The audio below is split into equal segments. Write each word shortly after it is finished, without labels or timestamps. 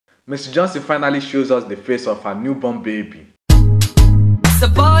Miss Johnson finally shows us the face of her newborn baby. It's a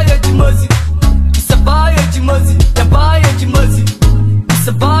boy, it's a boy, the boy, it's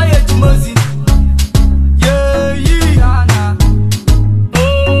a boy, yeah, yeah.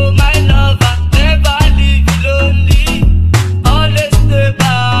 Oh, my lover, never leave you lonely. Always stay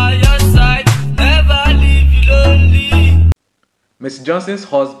by your side, never leave you lonely. Miss Johnson's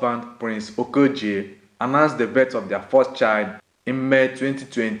husband, Prince Okojie, announced the birth of their first child in May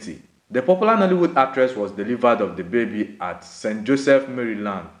 2020. The popular Nollywood actress was delivered of the baby at St. Joseph,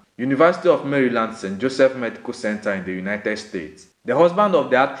 Maryland, University of Maryland St. Joseph Medical Center in the United States. The husband of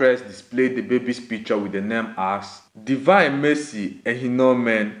the actress displayed the baby's picture with the name as Divine Mercy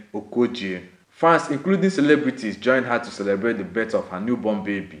Ehinomen Okojie. Fans, including celebrities, joined her to celebrate the birth of her newborn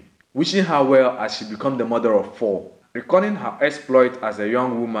baby, wishing her well as she became the mother of 4. Recalling her exploit as a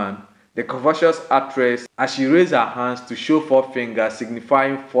young woman, the controversial actress, as she raised her hands to show 4 fingers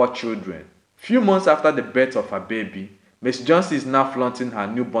signifying 4 children. Few months after the birth of her baby, Miss Johnson is now flaunting her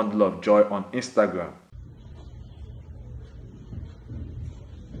new bundle of joy on Instagram.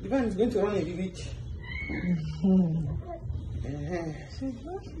 The van is going to run in the beach.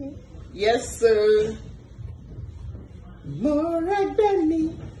 Yes, sir. More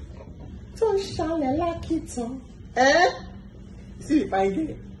me. Don't shall like it on. See if I get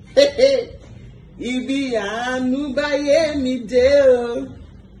it. Ibi anu baye mi de o.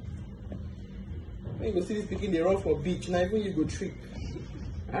 When you go see this pikin, they run for beach. Now even you go trip.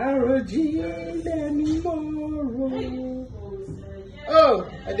 Aroji tomorrow. Oh,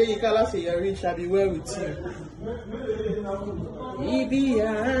 I did you call say you're rich. I'll be well with you. Ibi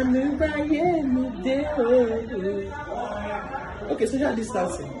anu baye mi de o. Okay, social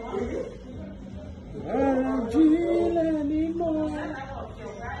distancing. Aroji tomorrow.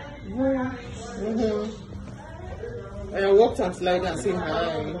 I walked on slide and saying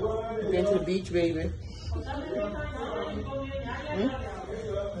hi. Going to the beach, baby.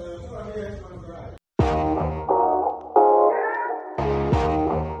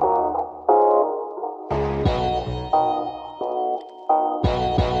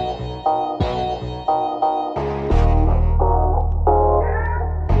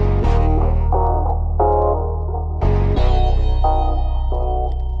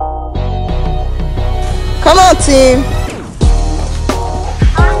 Come on, team.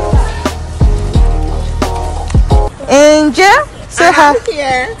 Angel, say hi.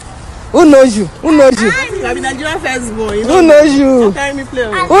 Here. Who knows you? Who knows you? I'm Nigerian first boy. You know Who knows you? me play.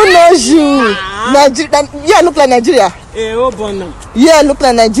 Who knows you? Nigeria. Yeah, look like Nigeria. Oh, Bono. Yeah, look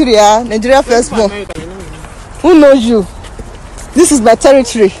like Nigeria. Nigeria first born. Who knows you? This is my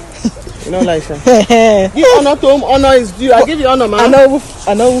territory. You know, like give honor to whom honor is due. I give you honor, man.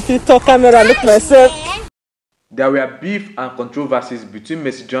 I know if you talk camera, look myself. There were beef and controversies between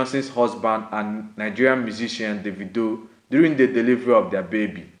Miss Johnson's husband and Nigerian musician Davido during the delivery of their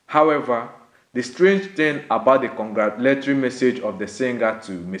baby. However, the strange thing about the congratulatory message of the singer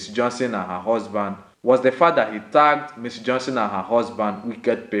to Miss Johnson and her husband was the fact that he tagged Miss Johnson and her husband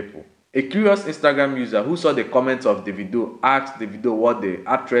wicked people. A curious Instagram user who saw the comments of Davido asked Davido what the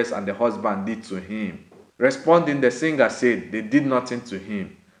actress and the husband did to him. Responding, the singer said they did nothing to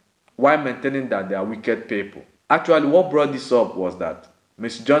him, while maintaining that they are wicked people. Actually, what brought this up was that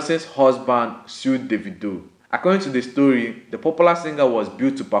Miss Johnson's husband sued Davido. According to the story, the popular singer was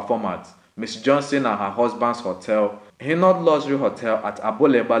billed to perform at Miss Johnson and her husband's hotel, Hinod Luxury Hotel at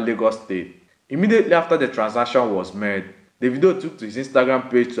Aboleba, Lagos State. Immediately after the transaction was made, Davido took to his Instagram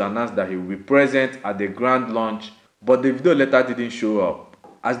page to announce that he will be present at the grand launch, but Davido later didn't show up.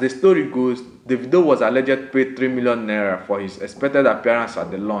 As the story goes, Davido was alleged paid 3 million naira for his expected appearance at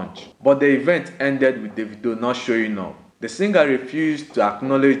the launch, but the event ended with Davido not showing up. The singer refused to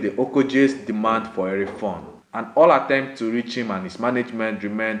acknowledge the Okojie's demand for a refund, and all attempts to reach him and his management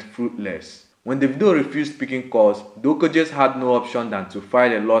remained fruitless. When Davido refused picking calls, the Okojies had no option than to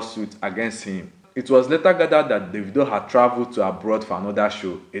file a lawsuit against him. It was later gathered that Davido had traveled to abroad for another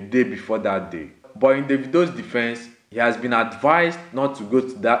show a day before that day. But in Davido's defense, he has been advised not to go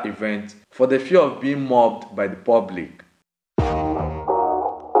to that event for the fear of being mobbed by the public.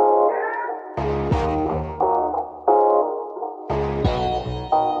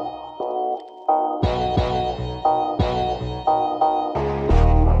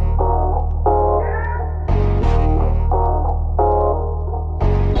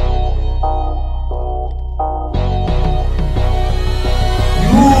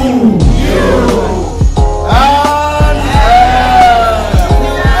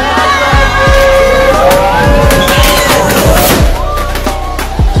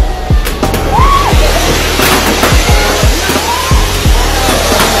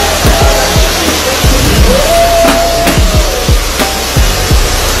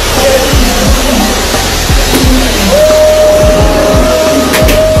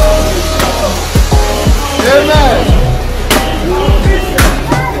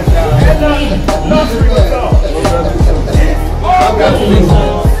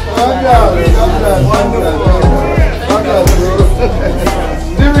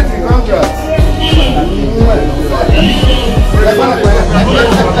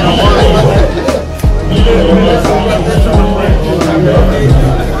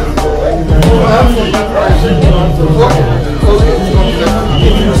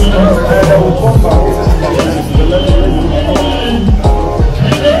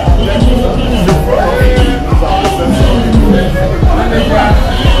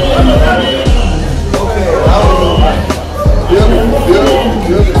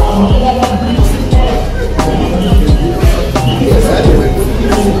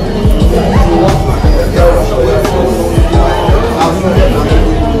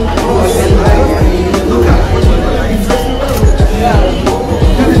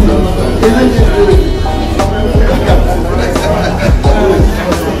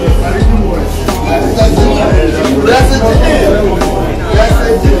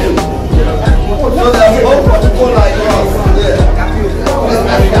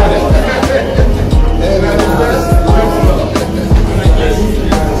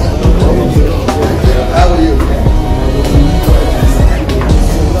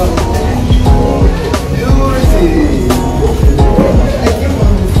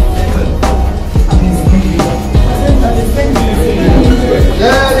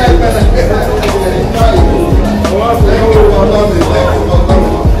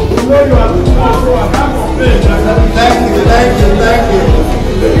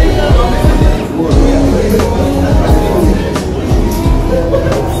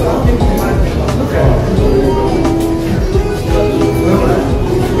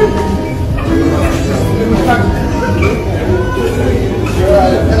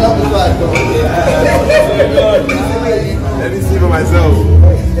 Let me see for myself.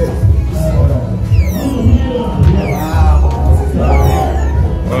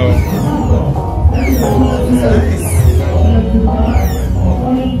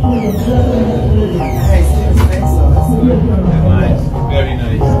 Very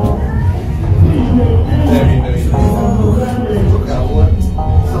nice. Very nice. Look at what.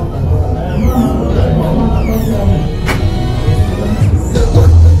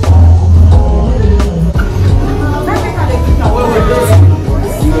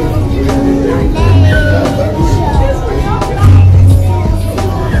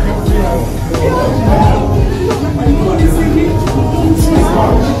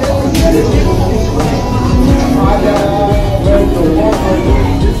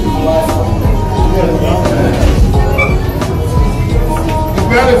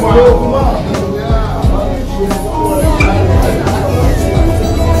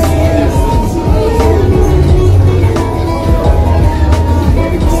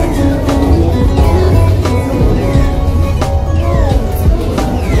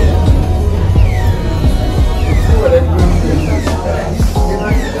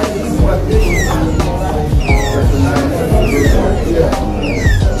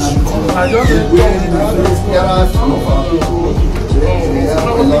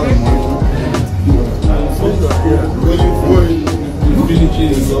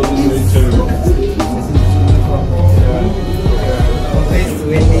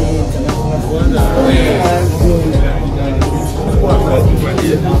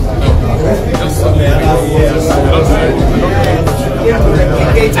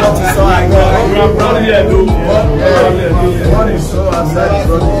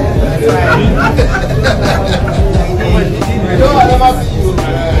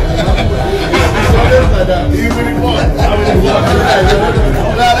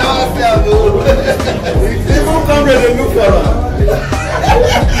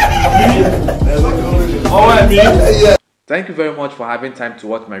 Thank you very much for having time to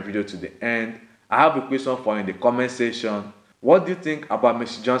watch my video to the end. I have a question for you in the comment section. What do you think about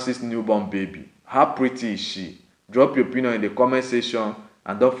Mercy Johnson's newborn baby? How pretty is she? Drop your opinion in the comment section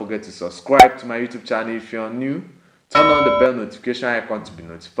and don't forget to subscribe to my YouTube channel if you're new. Turn on the bell notification icon to be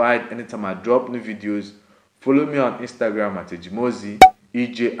notified anytime I drop new videos. Follow me on Instagram at Ejimozi,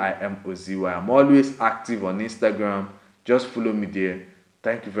 EJIMOZY. I'm always active on Instagram. Just follow me there.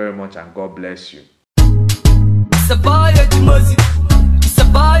 Thank you very much and God bless you. It's a boy Ejimozi. It's a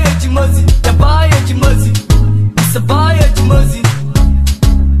boy Ejimozi. The boy Ejimozi. It's a boy Ejimozi.